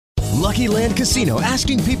Lucky Land Casino,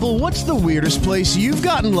 asking people, what's the weirdest place you've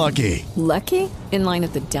gotten lucky? Lucky? In line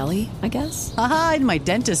at the deli, I guess? Aha, in my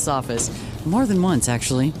dentist's office. More than once,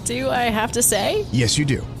 actually. Do I have to say? Yes, you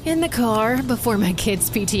do. In the car before my kids'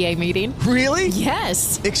 PTA meeting. Really?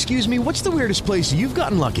 Yes. Excuse me, what's the weirdest place you've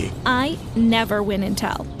gotten lucky? I never win and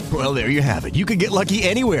tell. Well, there you have it. You can get lucky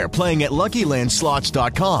anywhere, playing at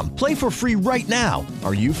LuckyLandSlots.com. Play for free right now.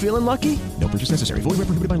 Are you feeling lucky? No purchase necessary. Void where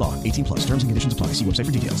prohibited by law. 18 plus. Terms and conditions apply. See website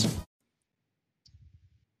for details.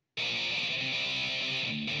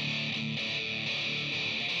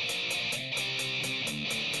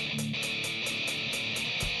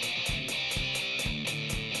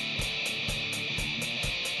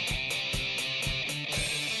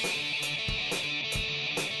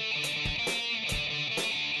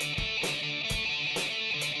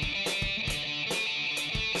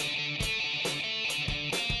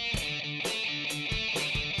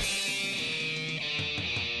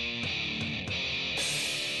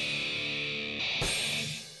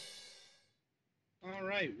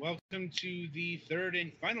 Welcome to the third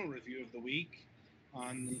and final review of the week.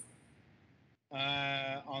 On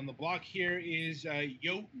the block here is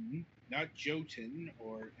Jotun, not Jotun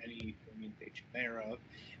or any permutation thereof.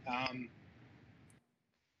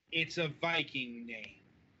 It's a Viking name.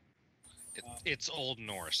 It's Old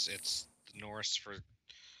Norse. It's Norse for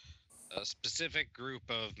a specific group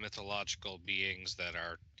of mythological beings that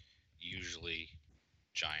are usually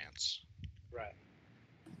giants.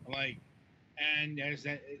 Right. And as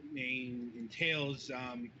that name entails,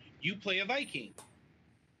 you play a Viking.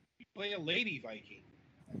 You play a lady Viking,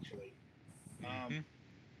 actually.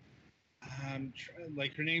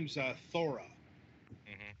 Like her name's Thora.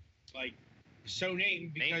 Mm-hmm. Like so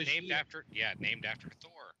named because named after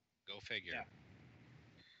Thor. Go figure.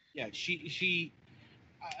 Yeah. She.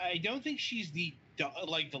 I don't think she's the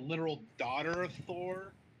literal daughter of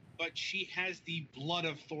Thor, but she has the blood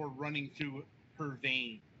of Thor running through her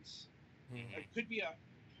veins. It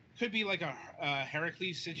could be like a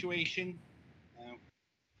Heracles situation.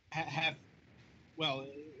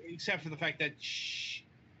 Except for the fact that she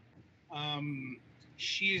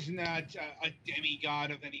is not a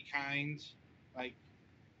demigod of any kind. Like,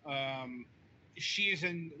 she is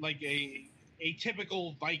a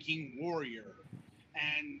typical Viking warrior,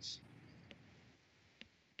 and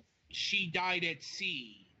she died at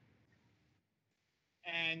sea.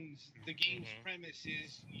 And the game's premise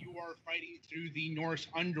is you are fighting through the Norse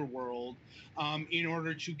underworld in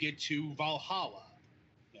order to get to Valhalla,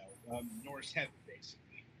 Norse heaven,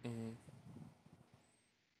 basically.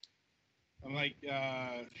 I'm like,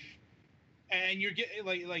 and you're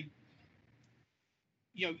getting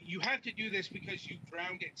you have to do this because you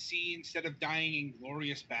drowned at sea instead of dying in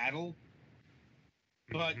glorious battle.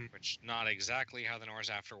 But which not exactly how the Norse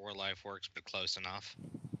afterwar life works, but close enough.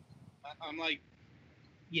 I'm like.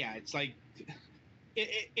 Yeah, it's like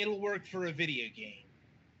it'll work for a video game.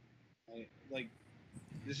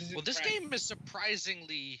 This game is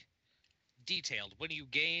surprisingly detailed. When you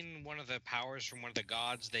gain one of the powers from one of the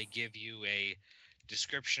gods, they give you a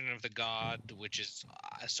description of the god, which is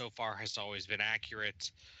so far has always been accurate.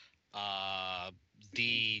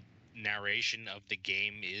 The narration of the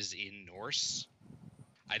game is in Norse.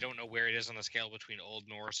 I don't know where it is on the scale between Old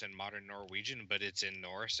Norse and Modern Norwegian, but it's in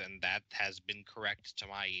Norse, and that has been correct to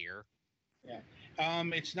my ear. Yeah.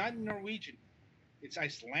 It's not Norwegian. It's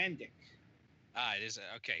Icelandic. It is,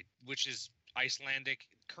 okay, which is Icelandic.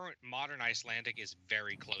 Current modern Icelandic is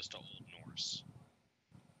very close to Old Norse.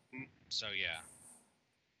 So, yeah.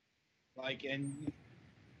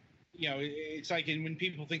 It's like when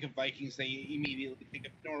people think of Vikings, they immediately think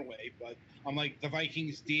of Norway, but I'm like, the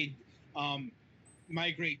Vikings did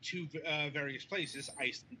migrate to various places,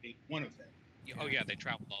 Iceland being one of them. Oh yeah, they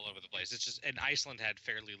traveled all over the place. It's just, and Iceland had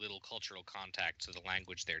fairly little cultural contact, so the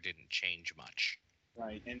language there didn't change much.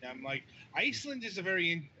 Right, and I'm like, Icelandic is a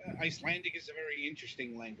very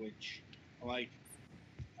interesting language.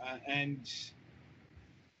 And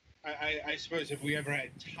I suppose if we ever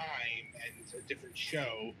had time and a different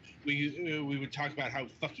show, we would talk about how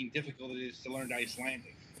fucking difficult it is to learn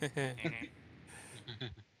Icelandic.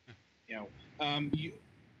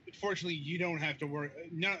 Fortunately, you don't have to worry.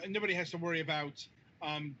 Nobody has to worry about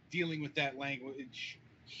dealing with that language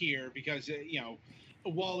here because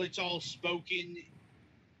while it's all spoken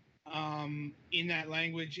in that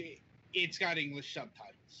language, it's got English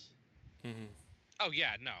subtitles. Oh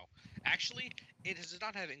yeah, no. Actually, it does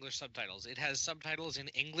not have English subtitles. It has subtitles in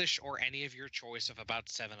English or any of your choice of about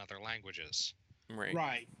 7 other languages.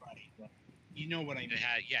 Right. You know what I mean? It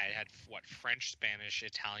had French, Spanish,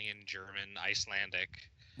 Italian, German, Icelandic,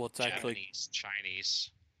 well, it's Japanese, Chinese.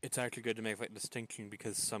 It's actually good to make that distinction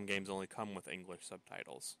because some games only come with English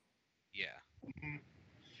subtitles. Yeah. Mm-hmm.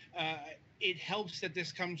 It helps that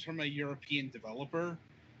this comes from a European developer,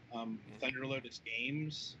 Thunder Lotus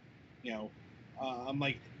Games. You know, I'm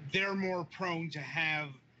like, they're more prone to have,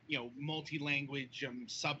 you know, multi-language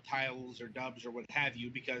subtitles or dubs or what have you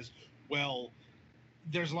because, well,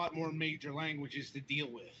 there's a lot more major languages to deal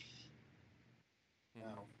with.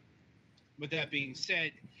 With that being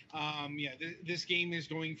said, this game is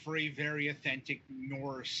going for a very authentic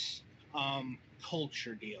Norse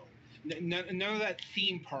culture deal. None of that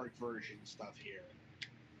theme park version stuff here.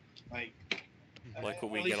 Like what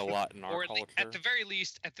we get a lot in our culture. At the very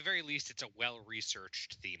least, it's a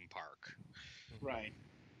well-researched theme park. Right.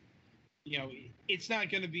 You know, it's not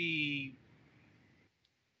going to be,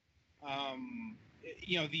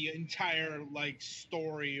 the entire like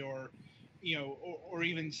story or, you know, or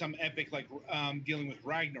even some epic like dealing with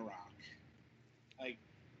Ragnarok. Like,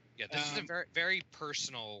 yeah, this is a very, very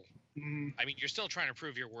personal. Mm-hmm. I mean, you're still trying to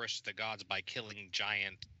prove your worth to the gods by killing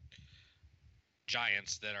giants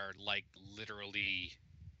that are like literally,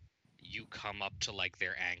 you come up to like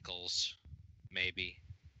their ankles, maybe.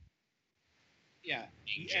 Yeah,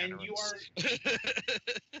 and you are.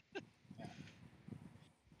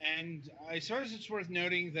 And I suppose it's worth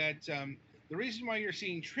noting that the reason why you're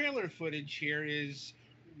seeing trailer footage here is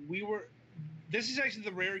this is actually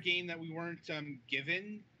the rare game that we weren't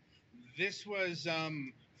given. This was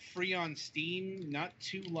free on Steam not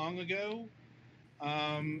too long ago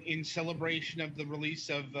in celebration of the release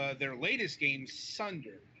of their latest game,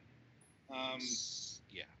 Sundered.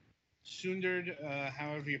 Yeah. Sundered,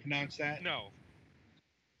 however you pronounce that. No.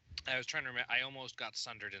 I was trying to remember. I almost got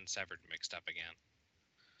Sundered and Severed mixed up again.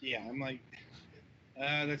 Yeah, I'm like,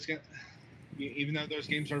 that's gonna. Even though those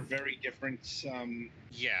games are very different.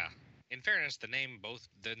 Yeah. In fairness, the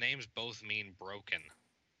names both mean broken.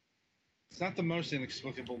 It's not the most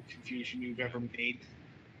inexplicable confusion you've ever made.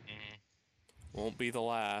 Mm-hmm. Won't be the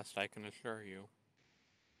last, I can assure you.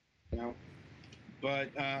 No. But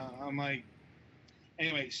I'm like,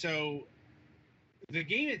 anyway, so the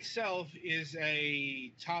game itself is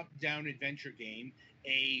a top-down adventure game,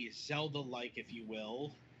 a Zelda-like, if you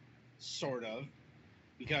will, sort of,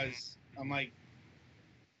 because I'm like,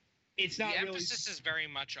 it's not really. The emphasis is very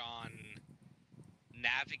much on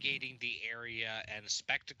navigating the area and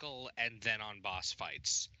spectacle, and then on boss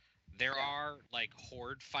fights. There are like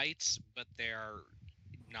horde fights, but they're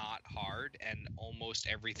not hard, and almost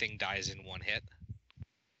everything dies in one hit.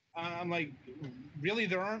 I'm like, really,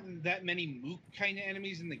 there aren't that many mook kind of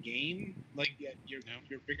enemies in the game. Like, your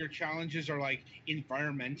bigger challenges are like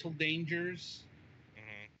environmental dangers.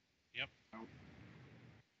 Mm-hmm. Yep.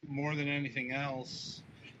 More than anything else.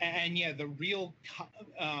 And yeah, the real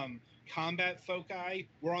combat foci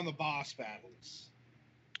were on the boss battles.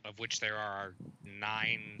 Of which there are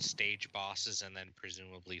 9 stage bosses and then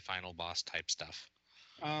presumably final boss type stuff.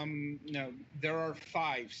 No, there are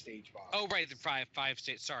 5 stage bosses. Oh, right, five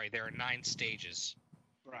stages. Sorry, there are 9 stages.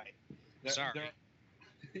 Right. Sorry.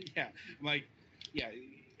 Yeah, like, yeah.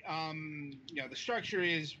 The structure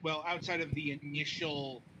is, well, outside of the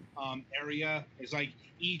initial area, is like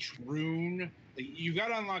each rune. You got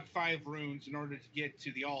to unlock 5 runes in order to get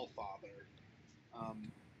to the Allfather.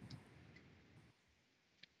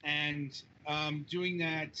 And doing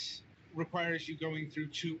that requires you going through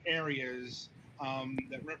 2 areas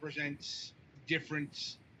that represent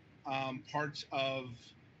different parts of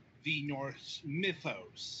the Norse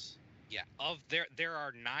mythos. Yeah, there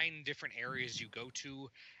are 9 different areas you go to,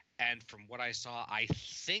 and from what I saw, I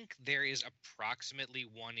think there is approximately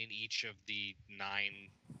 1 in each of the 9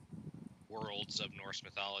 worlds of Norse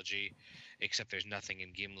mythology, except there's nothing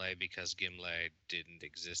in Gimle because Gimle didn't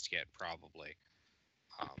exist yet, probably.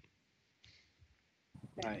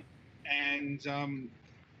 Right, and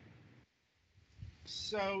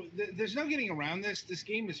so there's no getting around this. This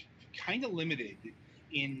game is kind of limited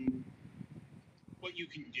in what you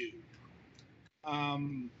can do.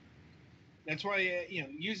 That's why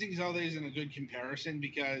using Zelda isn't a good comparison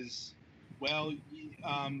because, well,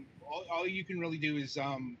 all you can really do is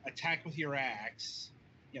attack with your axe.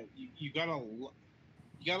 You got a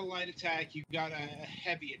light attack, you got a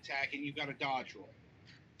heavy attack, and you got a dodge roll.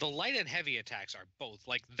 The light and heavy attacks are both.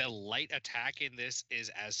 Like, the light attack in this is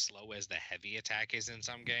as slow as the heavy attack is in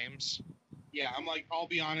some games. Yeah, I'm like, I'll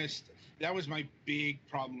be honest, that was my big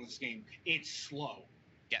problem with this game. It's slow.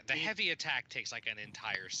 Yeah, the heavy attack takes like an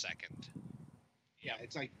entire second. Yeah,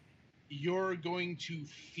 it's like you're going to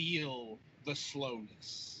feel the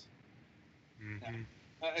slowness. Mm-hmm.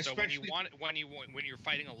 So when you're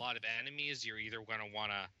fighting a lot of enemies, you're either going to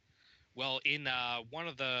want to, well, in one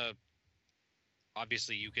of the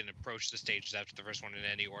obviously you can approach the stages after the first one in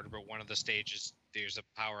any order, but one of the stages, there's a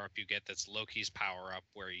power-up you get that's Loki's power-up,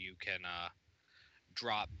 where you can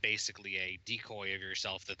drop basically a decoy of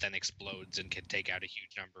yourself that then explodes and can take out a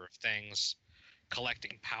huge number of things.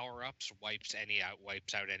 Collecting power-ups wipes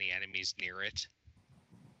out any enemies near it.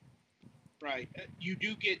 Right. You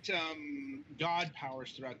do get god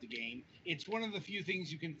powers throughout the game. It's one of the few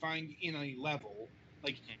things you can find in a level.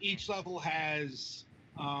 Like, each level has,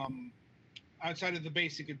 outside of the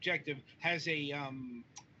basic objective, has a,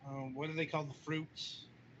 what do they call the fruits?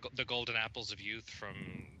 The golden apples of youth from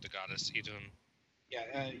the goddess Jotun.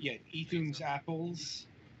 Yeah, Ethun's apples,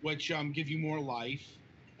 which give you more life.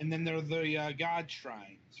 And then there are the god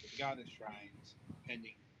shrines, or the goddess shrines,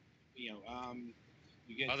 depending. You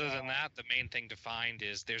get, other than that, the main thing to find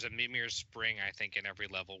is there's a Mimir spring, I think, in every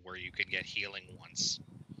level where you can get healing once.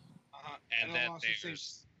 And then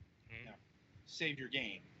there's... save your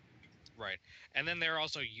game. Right. And then there are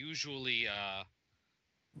also usually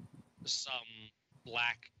some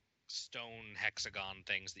black stone hexagon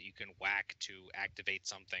things that you can whack to activate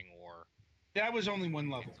something, or... That was only one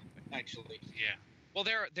level, actually. Yeah. Well,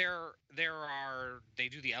 they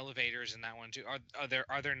do the elevators in that one too.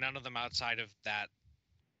 Are there none of them outside of that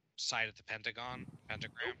side of the pentagram?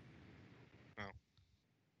 Oh.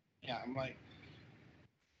 Yeah, I'm like,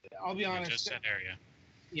 I'll be honest. Just that area.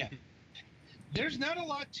 Yeah. There's not a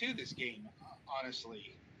lot to this game,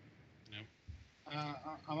 honestly. No.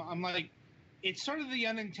 I'm like, it's sort of the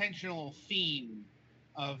unintentional theme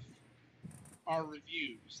of our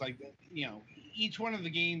reviews. Like, each one of the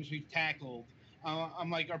games we've tackled, I'm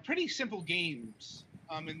like, are pretty simple games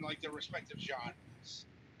in like their respective genres.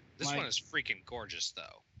 This one is freaking gorgeous,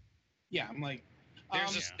 though. Yeah, I'm like,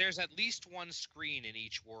 there's at least one screen in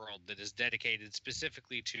each world that is dedicated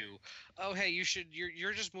specifically to, oh hey,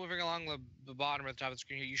 you're just moving along the bottom or the top of the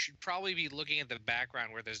screen here. You should probably be looking at the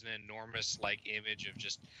background where there's an enormous like image of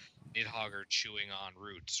just Nidhogger chewing on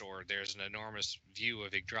roots, or there's an enormous view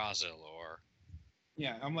of Yggdrasil, or...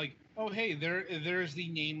 Yeah, I'm like, oh hey, there's the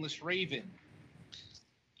nameless raven.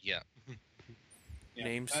 Yeah.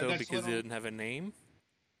 Named so because he didn't have a name?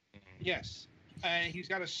 Yes. He's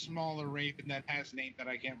got a smaller raven that has a name that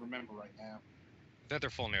I can't remember right now. They're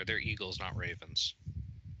full name. They're eagles, not ravens.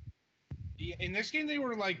 Yeah, in this game, they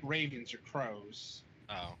were like ravens or crows.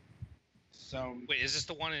 Oh. So... Wait, is this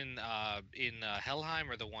the one in Helheim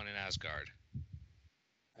or the one in Asgard?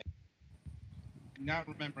 Not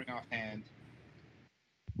remembering offhand.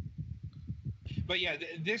 But yeah,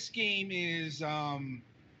 this game is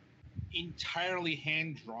entirely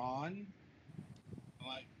hand-drawn.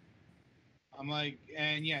 I'm like,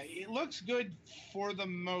 and yeah, it looks good for the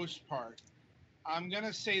most part. I'm going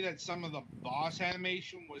to say that some of the boss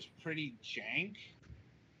animation was pretty jank.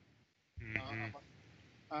 Mm-hmm.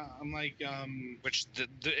 I'm like... Which,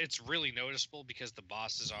 it's really noticeable because the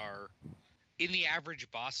bosses are... In the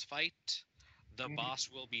average boss fight, the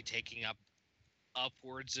boss will be taking up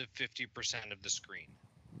upwards of 50% of the screen.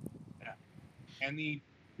 Yeah. And the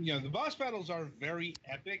boss battles are very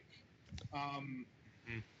epic.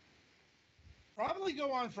 Probably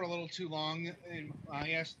go on for a little too long in my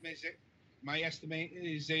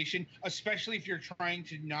estimation, especially if you're trying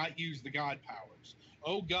to not use the god powers.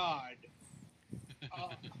 Oh god.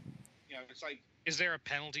 It's like... Is there a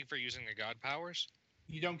penalty for using the god powers?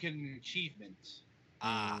 You don't get an achievement.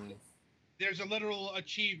 Ah. There's a literal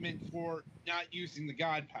achievement for not using the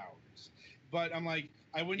god powers. But I'm like,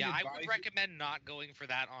 I wouldn't advise I would recommend not going for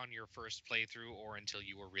that on your first playthrough or until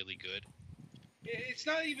you were really good. It's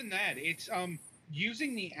not even that. It's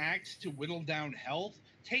using the axe to whittle down health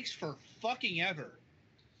takes for fucking ever.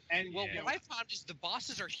 And what I found is the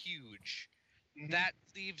bosses are huge. Mm-hmm. That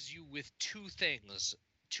leaves you with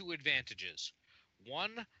two advantages.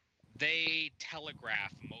 One, they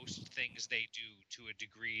telegraph most things they do to a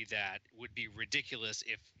degree that would be ridiculous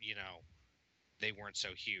if, they weren't so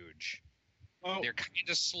huge. Oh. They're kind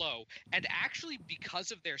of slow. And actually,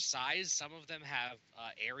 because of their size, some of them have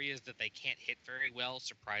areas that they can't hit very well,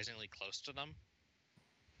 surprisingly close to them.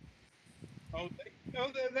 Oh,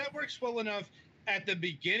 that works well enough at the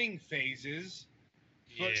beginning phases.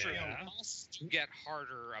 Yeah. But, bosses get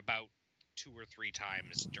harder about 2 or 3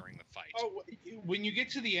 times during the fight. Oh, when you get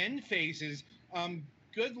to the end phases,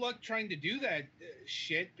 good luck trying to do that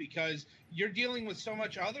shit, because you're dealing with so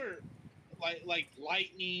much other... Like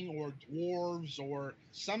lightning or dwarves or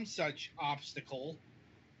some such obstacle.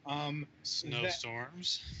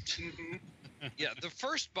 Snowstorms. Mm-hmm. Yeah, the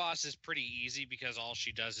first boss is pretty easy because all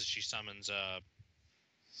she does is she summons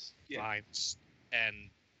vines and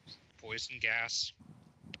poison gas.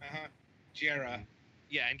 Jera.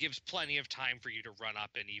 Yeah, and gives plenty of time for you to run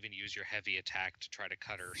up and even use your heavy attack to try to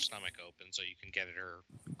cut her stomach open so you can get at her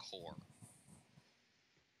core.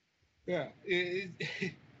 Yeah,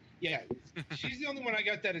 yeah. She's the only one I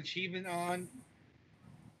got that achievement on,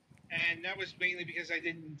 and that was mainly because I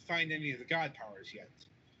didn't find any of the god powers yet.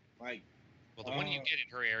 Like, well, the one you get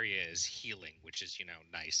in her area is healing, which is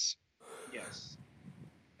nice. Yes.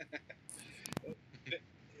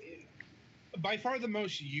 By far the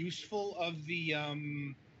most useful of the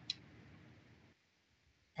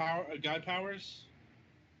god powers.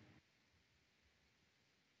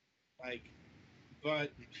 Like,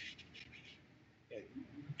 but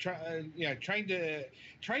trying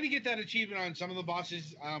to get that achievement on some of the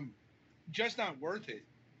bosses, just not worth it.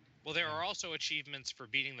 Well, there are also achievements for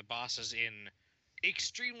beating the bosses in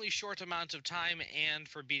extremely short amounts of time and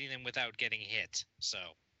for beating them without getting hit. So,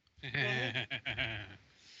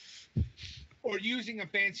 or using a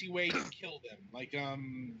fancy way to kill them, like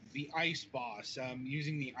the ice boss,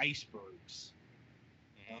 using the icebergs.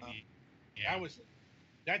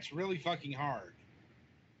 That's really fucking hard.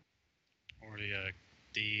 Or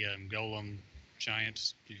the golem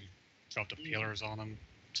giants, you drop the pillars on them.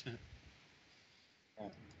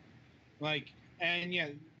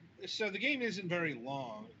 So the game isn't very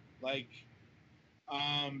long. Like,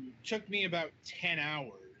 took me about 10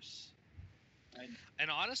 hours. And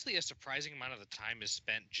honestly, a surprising amount of the time is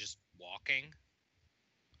spent just walking.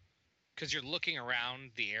 Because you're looking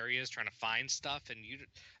around the areas trying to find stuff, and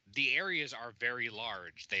the areas are very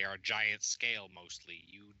large. They are giant scale mostly.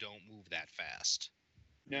 You don't move that fast.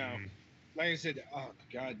 No. Like I said, oh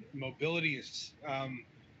god, mobility is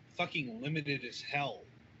fucking limited as hell.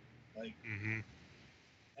 Like,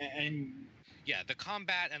 and yeah, the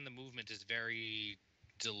combat and the movement is very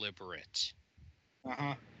deliberate.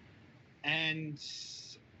 And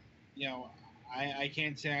I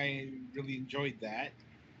can't say I really enjoyed that,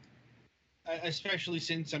 especially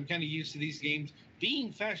since I'm kind of used to these games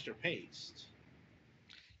being faster paced.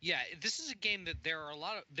 Yeah, this is a game that there are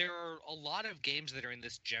a lot of games that are in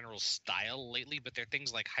this general style lately, but they're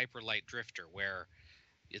things like Hyper Light Drifter, where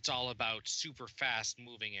it's all about super fast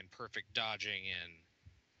moving and perfect dodging,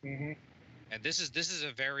 and this is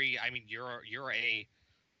a very, I mean, you're a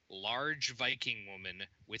large Viking woman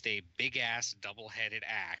with a big ass double-headed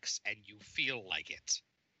axe, and you feel like it.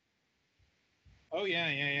 Oh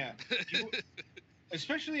yeah.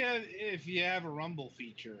 Especially if you have a rumble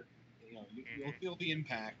feature, you'll feel the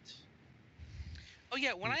impact. Oh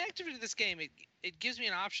yeah, when I activated this game, it gives me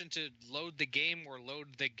an option to load the game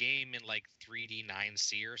in like 3D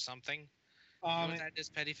 9C or something. You know what that is,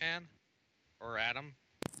 Petty Fan? Or Adam?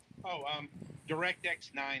 Oh,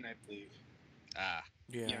 DirectX 9, I believe. Ah.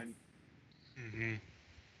 Yeah.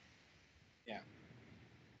 Yeah.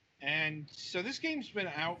 And so this game's been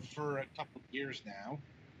out for a couple of years now.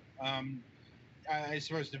 I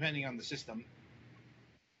suppose depending on the system.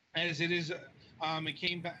 As it is, it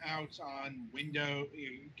came out on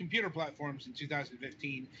computer platforms in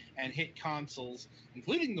 2015 and hit consoles,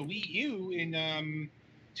 including the Wii U in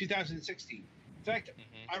 2016. In fact,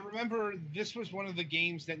 I remember this was one of the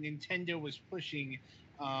games that Nintendo was pushing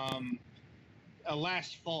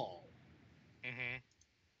last fall.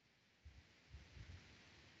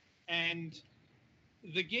 And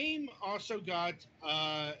the game also got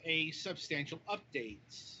a substantial update,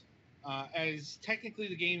 as technically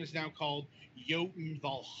the game is now called Jotun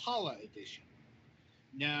Valhalla Edition.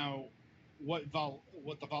 Now, what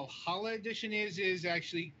the Valhalla Edition is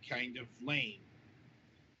actually kind of lame.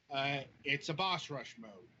 It's a boss rush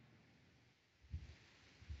mode.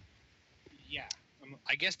 Yeah.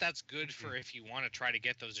 I guess that's good for if you want to try to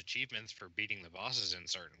get those achievements for beating the bosses in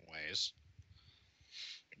certain ways.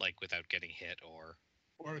 Like without getting hit, or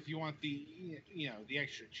if you want the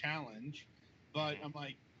extra challenge. But I'm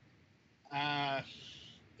like,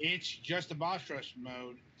 it's just a boss rush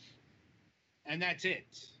mode, and that's it.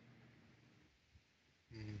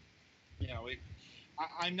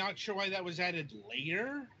 I'm not sure why that was added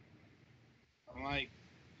later. I'm like,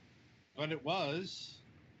 but it was.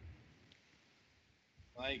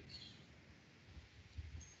 Like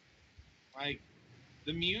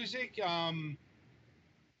the music.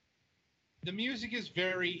 The music is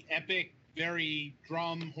very epic, very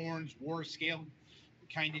drum, horns, war scale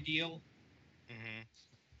kind of deal.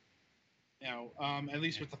 At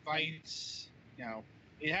least with the fights,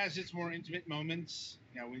 it has its more intimate moments.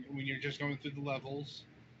 When you're just going through the levels,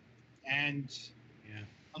 and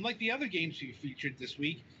unlike the other games we featured this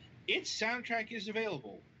week, its soundtrack is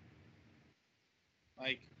available.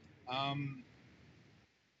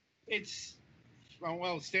 It's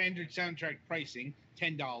standard soundtrack pricing,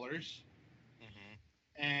 $10.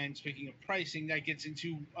 And speaking of pricing, that gets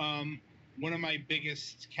into one of my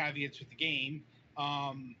biggest caveats with the game.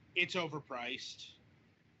 It's overpriced.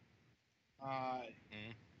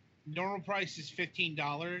 Normal price is $15.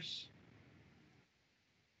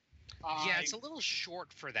 Yeah, it's a little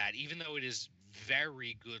short for that, even though it is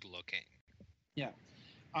very good looking. Yeah,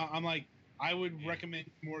 I'm like, I would recommend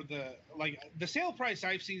more the sale price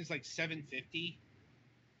I've seen is like $7.50.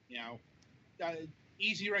 You know,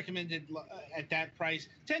 easy recommended at that price.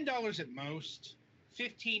 $10 at most.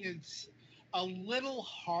 15 is a little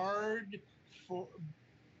hard for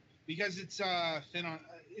because it's thin on.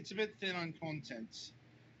 It's a bit thin on contents,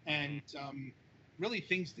 and really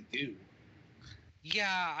things to do. Yeah,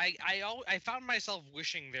 I found myself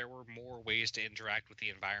wishing there were more ways to interact with the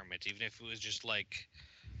environment, even if it was just like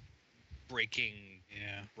breaking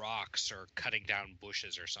rocks or cutting down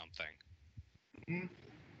bushes or something. Mm-hmm.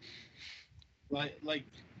 Like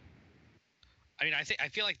I mean, I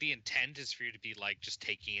feel like the intent is for you to be like just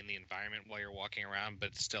taking in the environment while you're walking around,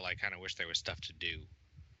 but still, I kind of wish there was stuff to do.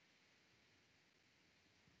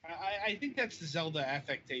 I think that's the Zelda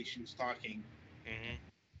affectations talking. Mm-hmm.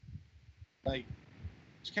 Like,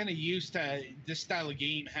 it's kind of used to this style of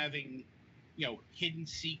game having, hidden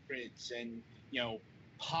secrets and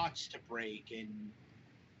pots to break and.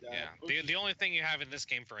 The only thing you have in this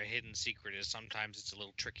game for a hidden secret is sometimes it's a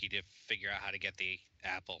little tricky to figure out how to get the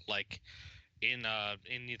apple. Like in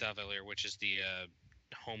Nidavellir, which is the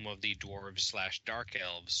home of the dwarves / dark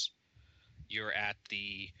elves, you're at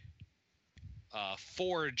the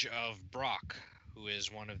forge of Brock, who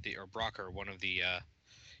is one of the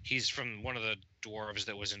he's from one of the dwarves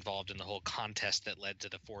that was involved in the whole contest that led to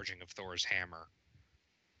the forging of Thor's hammer.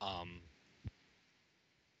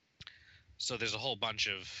 So there's a whole bunch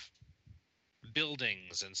of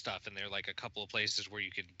buildings and stuff, and there are like a couple of places where you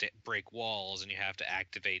can break walls, and you have to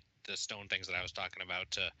activate the stone things that I was talking about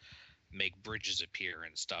to make bridges appear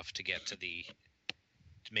and stuff to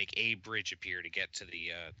make a bridge appear to get to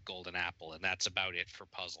the golden apple, and that's about it for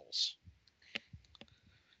puzzles.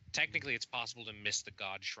 Technically, it's possible to miss the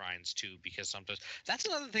god shrines too, because sometimes that's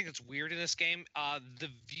another thing that's weird in this game. The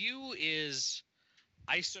view is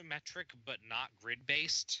isometric but not grid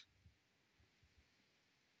based.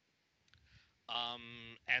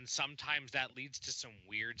 And sometimes that leads to some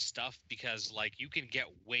weird stuff because, like, you can get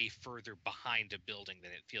way further behind a building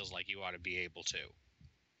than it feels like you ought to be able to.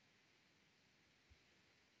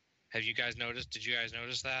 Have you guys noticed? Did you guys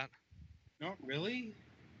notice that? Not really.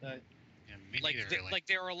 Like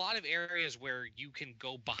there are a lot of areas where you can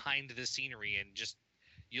go behind the scenery and just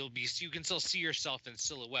you can still see yourself in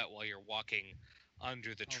silhouette while you're walking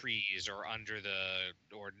under the trees or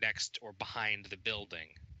or next or behind the building.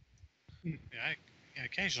 Yeah,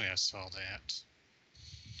 occasionally I saw that.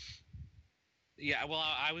 Yeah, well,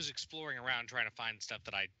 I was exploring around trying to find stuff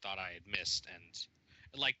that I thought I had missed,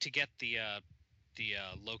 and like to get the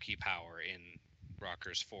Loki power in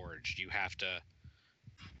Rocker's Forge, you have to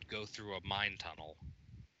go through a mine tunnel,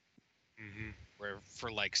 where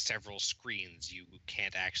for like several screens you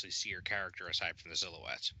can't actually see your character aside from the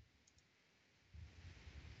silhouette.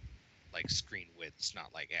 Like screen widths,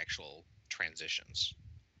 not like actual transitions.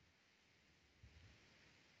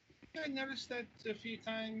 I noticed that a few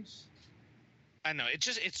times. I know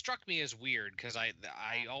it struck me as weird because I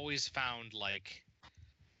always found like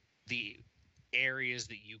the areas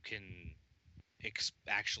that you can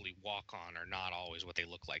actually walk on are not always what they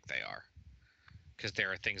look like they are, because there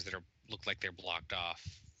are things that look like they're blocked off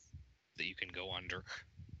that you can go under.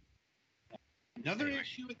 Another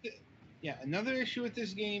issue with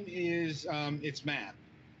this game is its map.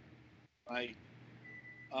 Like,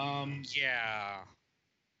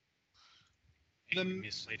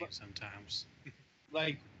 misleading sometimes.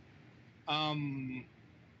 Like,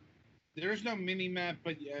 there's no mini map,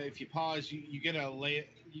 but if you pause, you get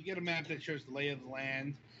a map that shows the lay of the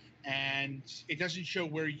land, and it doesn't show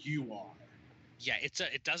where you are. Yeah,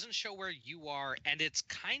 it doesn't show where you are, and it's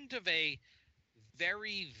kind of a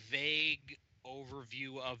very vague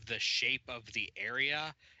overview of the shape of the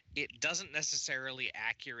area. It doesn't necessarily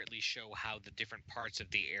accurately show how the different parts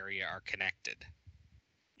of the area are connected.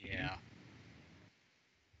 Yeah.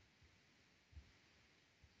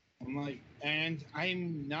 I'm like, and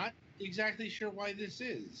I'm not exactly sure why this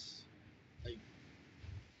is. Like,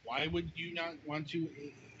 why would you not want to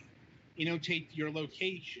annotate your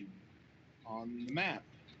location on the map?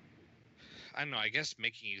 I don't know, I guess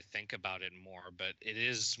making you think about it more, but it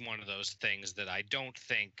is one of those things that I don't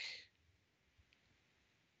think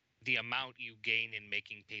the amount you gain in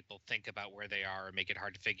making people think about where they are and make it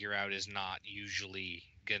hard to figure out is not usually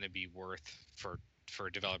going to be worth for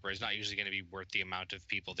a developer. It's not usually going to be worth the amount of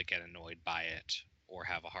people that get annoyed by it or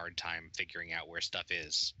have a hard time figuring out where stuff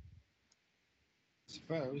is.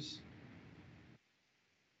 Suppose.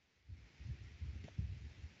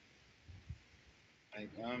 Right,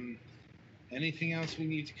 anything else we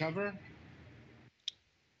need to cover?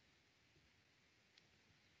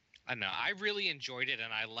 I don't know. I really enjoyed it,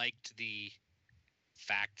 and I liked the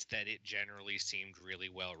fact that it generally seemed really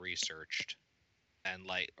well researched, and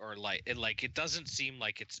it doesn't seem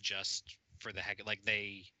like it's just for the heck. Like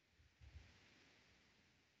they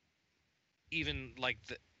even like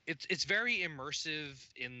the it's very immersive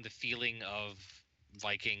in the feeling of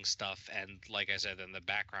Viking stuff, and like I said, then the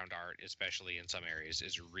background art, especially in some areas,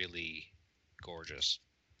 is really gorgeous.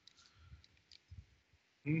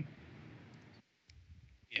 Hmm.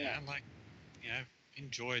 Yeah, I've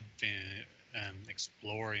enjoyed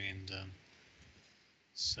exploring and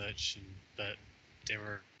such, but there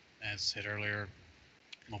were, as said earlier,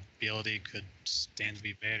 mobility could stand to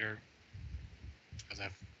be better because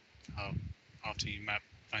how often you might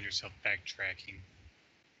find yourself backtracking.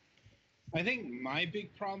 I think my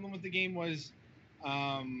big problem with the game was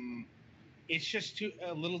it's just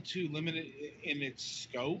a little too limited in its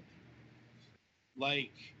scope.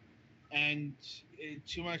 And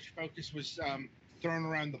too much focus was thrown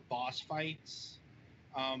around the boss fights.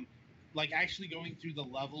 Actually going through the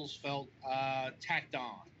levels felt tacked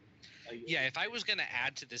on. Yeah, if I was going to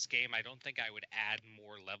add to this game, I don't think I would add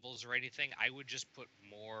more levels or anything. I would just put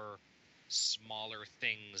more smaller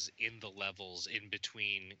things in the levels in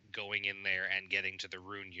between going in there and getting to the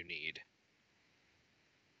rune you need.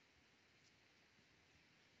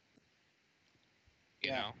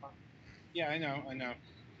 You know? Yeah, I know.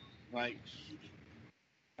 All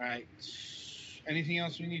right. Anything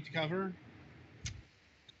else we need to cover?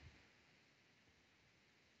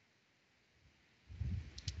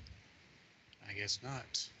 I guess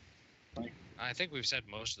not. I think we've said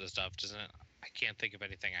most of the stuff, doesn't it? I can't think of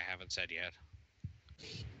anything I haven't said yet.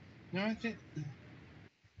 No,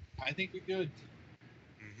 I think we're good.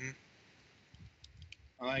 Mm-hmm.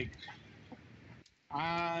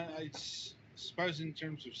 I suppose in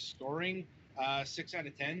terms of scoring, 6 out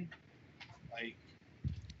of 10.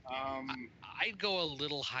 I'd go a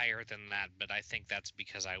little higher than that, but I think that's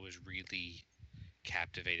because I was really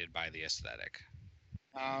captivated by the aesthetic.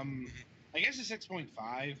 I guess a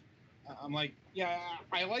 6.5.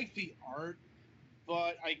 I like the art,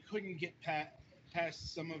 but I couldn't get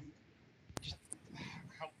past some of just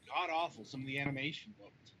how god awful some of the animation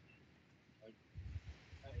looked.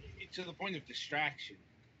 To the point of distraction.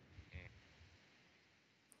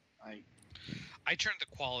 I turned the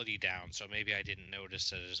quality down, so maybe I didn't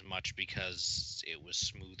notice it as much because it was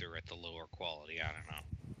smoother at the lower quality. I don't know.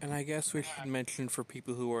 And I guess we should mention for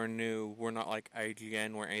people who are new, we're not like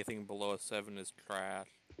IGN where anything below a 7 is trash.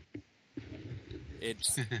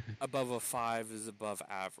 It's above a 5 is above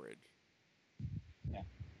average. Yeah.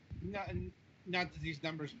 Not that these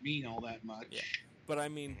numbers mean all that much. Yeah. But I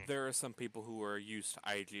mean, there are some people who are used to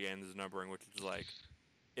IGN's numbering, which is like,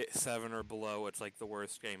 it's 7 or below, it's like the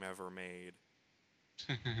worst game ever made.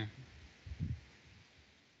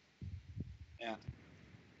 Yeah.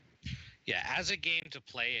 Yeah, as a game to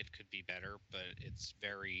play, it could be better, but it's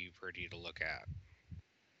very pretty to look at.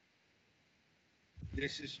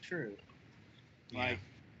 This is true. Yeah.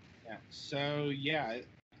 So, yeah,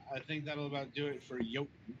 I think that'll about do it for Jotun.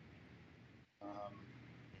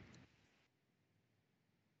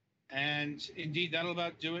 And indeed, that'll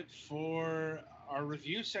about do it for our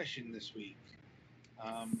review session this week.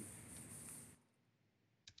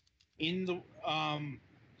 In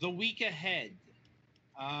the week ahead,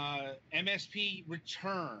 MSP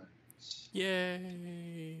returns.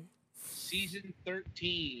 Yay! Season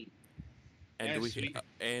 13. And Yes,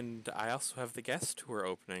 and I also have the guest who we're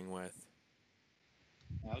opening with.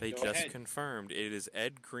 They go just ahead. confirmed it is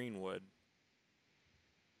Ed Greenwood.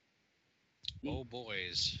 Oh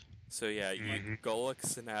boys. So yeah,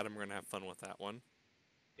 Golix and Adam are gonna have fun with that one.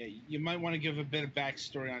 Yeah, you might want to give a bit of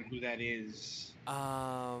backstory on who that is.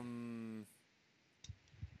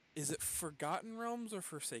 Is it Forgotten Realms or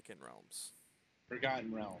Forsaken Realms?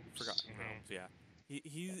 Forgotten Realms. Forgotten Realms, yeah.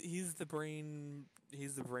 He's the brain.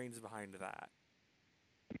 He's the brains behind that.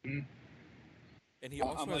 Mm-hmm. And he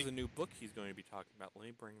also has a new book he's going to be talking about. Let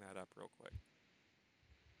me bring that up real quick.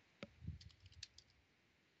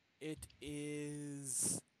 It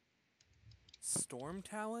is Storm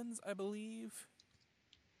Talons, I believe,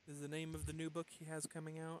 is the name of the new book he has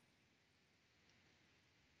coming out.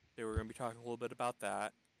 So we're going to be talking a little bit about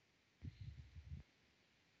that.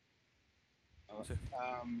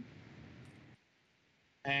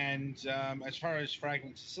 As far as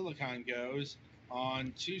Fragments of Silicon goes,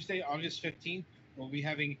 on Tuesday, August 15th, we'll be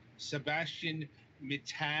having Sebastian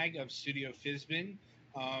Mitag of Studio Fizbin,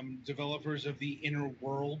 developers of the Inner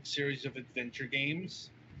World series of adventure games.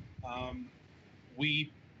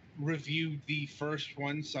 We reviewed the first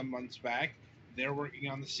one some months back. They're working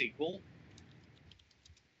on the sequel.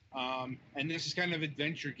 And this is kind of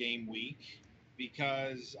adventure game week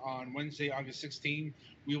because on Wednesday, August 16th,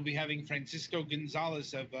 we will be having Francisco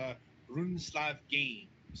Gonzalez of Runslav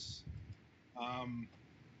Games.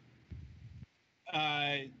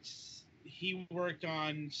 He worked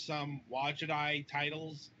on some Wajidai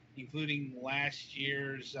titles, including last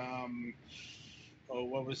year's,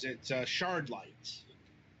 Shardlight.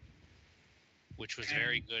 Which was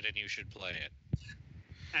very good, and you should play it.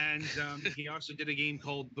 And he also did a game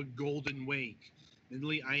called The Golden Wake.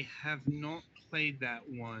 Admittedly, I have not played that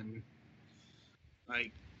one.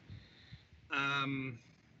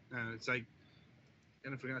 It's like,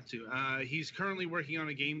 kind of forgot to. He's currently working on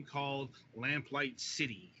a game called Lamplight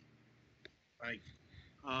City.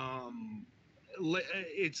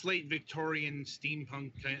 It's late Victorian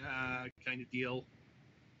steampunk kind of deal.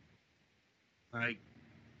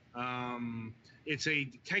 It's a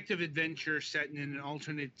detective adventure set in an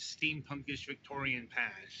alternate steampunkish Victorian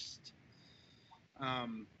past.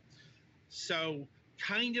 So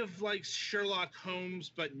kind of like Sherlock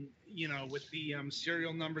Holmes, but with the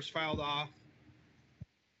serial numbers filed off.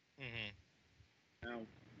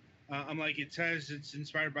 It says it's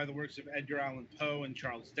inspired by the works of Edgar Allan Poe and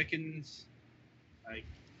Charles Dickens.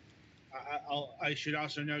 I should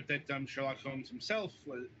also note that Sherlock Holmes himself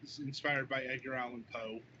was inspired by Edgar Allan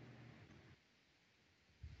Poe.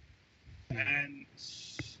 And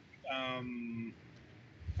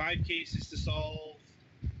 5 cases to solve.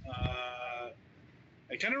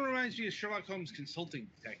 It kind of reminds me of Sherlock Holmes Consulting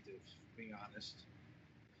Detective, being honest.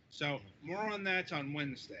 So more on that on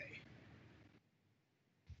Wednesday.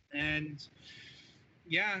 And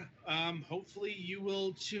hopefully you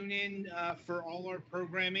will tune in for all our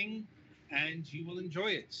programming and you will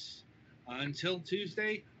enjoy it. Until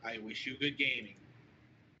Tuesday, I wish you good gaming.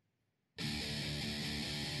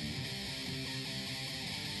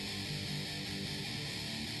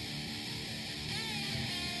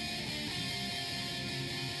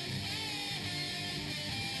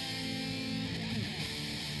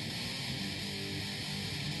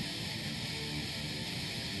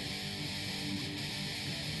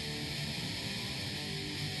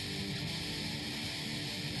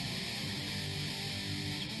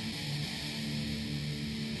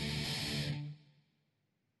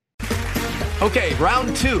 Okay,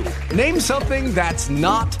 round 2. Name something that's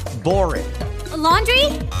not boring. A laundry?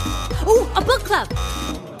 Ooh, a book club.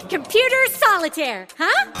 Computer solitaire,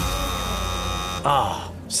 huh?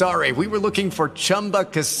 Ah, sorry, we were looking for Chumba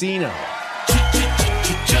Casino.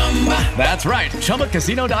 That's right,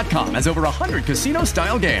 ChumbaCasino.com has over 100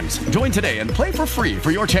 casino-style games. Join today and play for free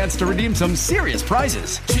for your chance to redeem some serious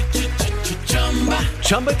prizes.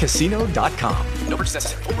 ChumbaCasino.com. No purchase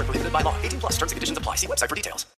necessary. Void where prohibited by law. 18+ terms and conditions apply. See website for details.